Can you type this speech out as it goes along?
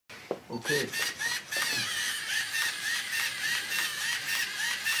Okay.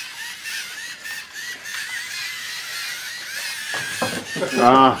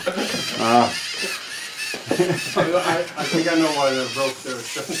 Ah. I think I know why they broke their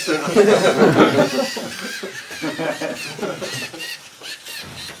sensor.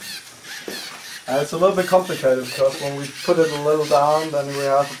 It's a little bit complicated because when we put it a little down, then we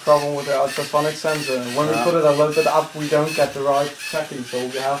have a problem with the ultrasonic sensor. When we put it a little bit up, we don't get the right tracking. So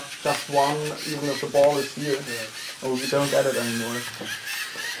we have just one, even if the ball is here, or we don't get it anymore.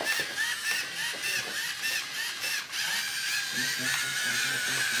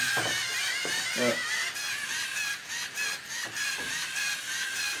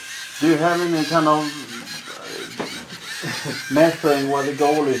 Do you have any kind of measuring where the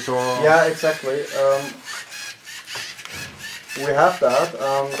goal is, or? Yeah, exactly. We have that.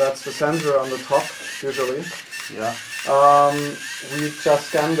 That's the sensor on the top, usually. Yeah. We just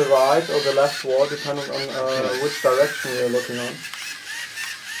scan the right or the left wall, depending on which direction we are looking on.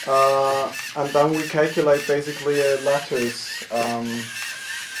 And then we calculate basically a lattice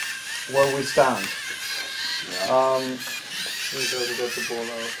where we stand. Yeah. We go to get the ball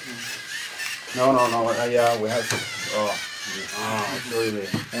out. No. Yeah, we have to. Really.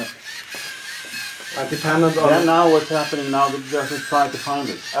 Yeah. And dependent on. Then now what's happening now? We just try to find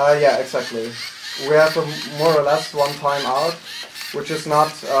it. Yeah, exactly. We have a more or less one time out, which is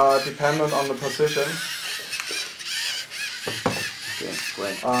not dependent on the position. Okay,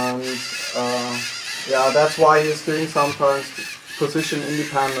 great. And yeah, that's why he's doing sometimes position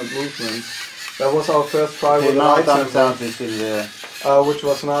independent movements. That was our first try with the right sensor, which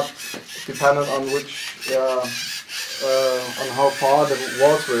was not dependent on which, on how far the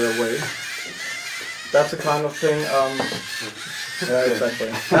walls were away. That's the kind of thing. Yeah,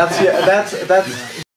 exactly. That's